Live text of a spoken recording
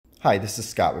Hi, this is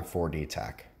Scott with 4D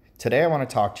Tech. Today I want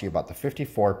to talk to you about the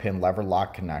 54-pin lever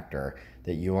lock connector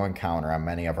that you will encounter on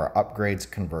many of our upgrades,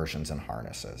 conversions, and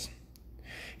harnesses.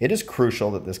 It is crucial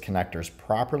that this connector is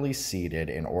properly seated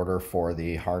in order for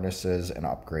the harnesses and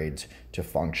upgrades to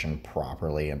function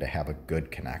properly and to have a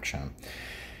good connection.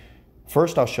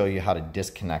 First, I'll show you how to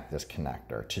disconnect this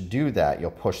connector. To do that, you'll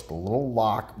push the little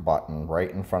lock button right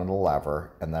in front of the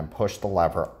lever and then push the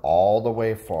lever all the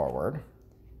way forward,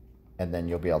 and then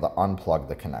you'll be able to unplug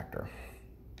the connector.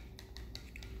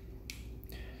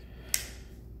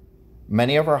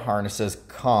 Many of our harnesses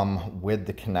come with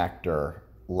the connector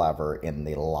lever in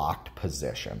the locked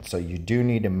position. So you do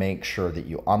need to make sure that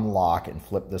you unlock and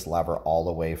flip this lever all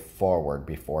the way forward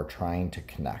before trying to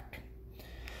connect.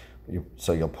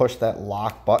 So you'll push that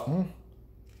lock button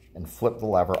and flip the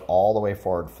lever all the way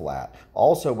forward flat.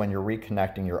 Also, when you're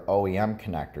reconnecting your OEM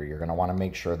connector, you're going to want to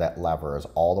make sure that lever is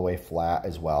all the way flat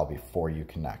as well before you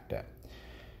connect it.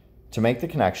 To make the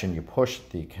connection, you push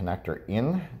the connector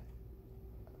in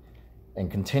and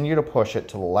continue to push it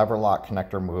till the lever lock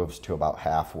connector moves to about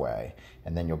halfway.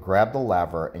 And then you'll grab the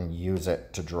lever and use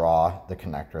it to draw the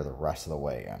connector the rest of the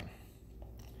way in.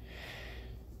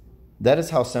 That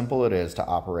is how simple it is to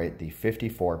operate the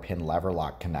 54-pin lever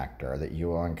lock connector that you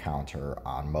will encounter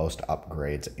on most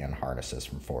upgrades and harnesses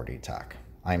from 4D Tech.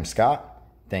 I'm Scott.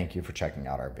 Thank you for checking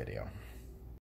out our video.